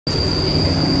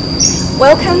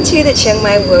Welcome to the Chiang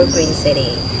Mai World Green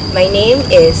City. My name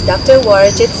is Dr.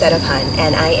 Worajit Setthapun,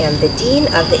 and I am the Dean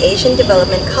of the Asian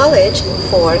Development College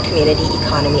for Community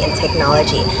Economy and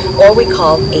Technology, or we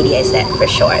call ASEAN for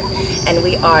short. And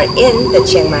we are in the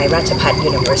Chiang Mai Rajabhat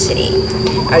University.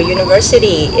 Our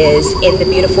university is in the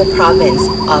beautiful province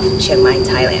of Chiang Mai,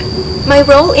 Thailand. My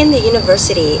role in the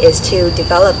university is to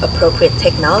develop appropriate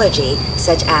technology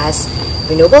such as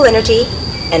renewable energy,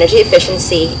 energy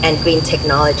efficiency, and green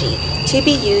technology to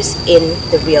be used in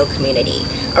the real community.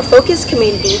 Our focus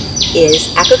community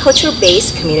is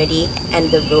agriculture-based community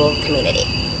and the rural community.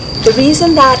 The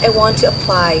reason that I want to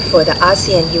apply for the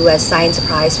ASEAN-US Science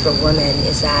Prize for Women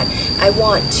is that I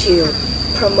want to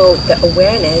promote the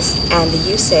awareness and the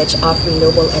usage of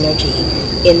renewable energy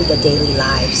in the daily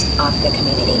lives of the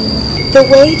community. The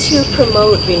way to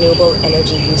promote renewable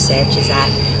energy usage is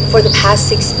that for the past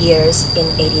 6 years in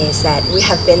ASEAN, we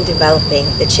have been developing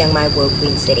the Chiang Mai World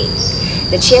Green City.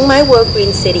 The Chiang Mai World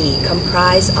Green City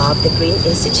comprises of the Green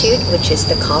Institute, which is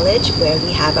the college where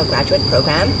we have a graduate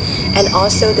program, and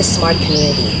also the Smart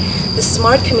Community. The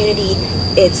Smart Community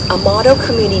is a model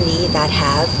community that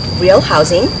have real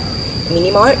housing,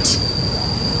 mini mart,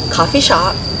 coffee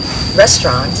shop,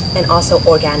 restaurant, and also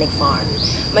organic farm.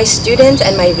 My students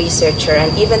and my researcher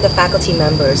and even the faculty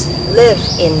members live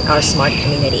in our smart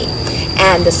community.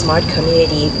 And the smart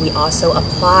community, we also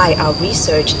apply our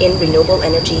research in renewable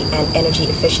energy and energy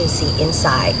efficiency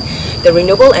inside. The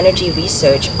renewable energy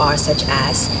research are such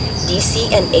as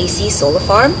DC and AC solar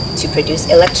farm to produce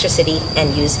electricity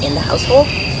and use in the household,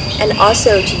 and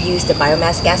also to use the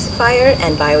biomass gasifier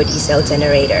and biodiesel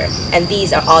generator. And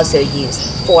these are also used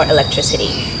for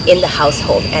electricity in the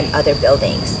household and other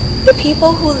buildings. The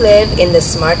people who live in the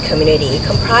smart community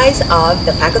comprise of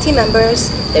the faculty members,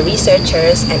 the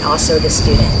researchers, and also the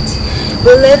students.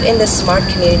 We live in the smart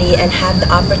community and have the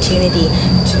opportunity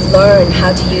to learn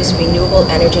how to use renewable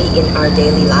energy in our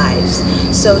daily lives.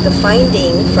 So the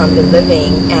finding from the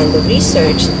living and the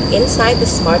research inside the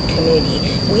smart community,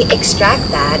 we extract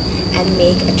that and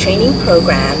make a training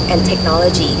program and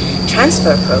technology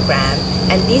transfer program.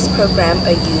 And these programs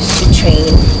are used to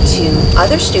train to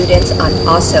other students and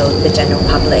also the general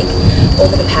public.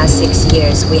 Over the past 6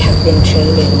 years, we have been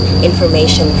training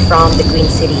information from the Green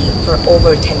City for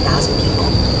over 10,000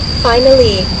 people.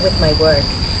 Finally, with my work,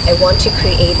 I want to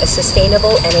create a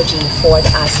sustainable energy for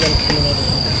the ASEAN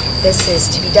community. This is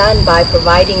to be done by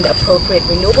providing the appropriate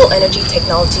renewable energy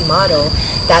technology model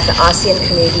that the ASEAN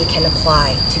community can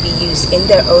apply to be used in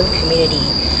their own community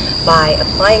by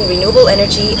applying renewable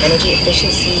energy, energy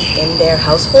efficiency in their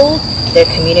household, their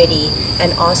community,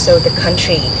 and also the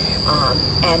country.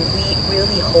 And we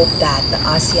really hope that the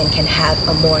ASEAN can have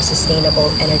a more sustainable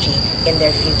energy in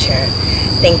their future.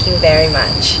 Thank you very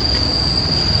much.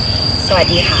 สวัส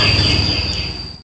ดีค่ะ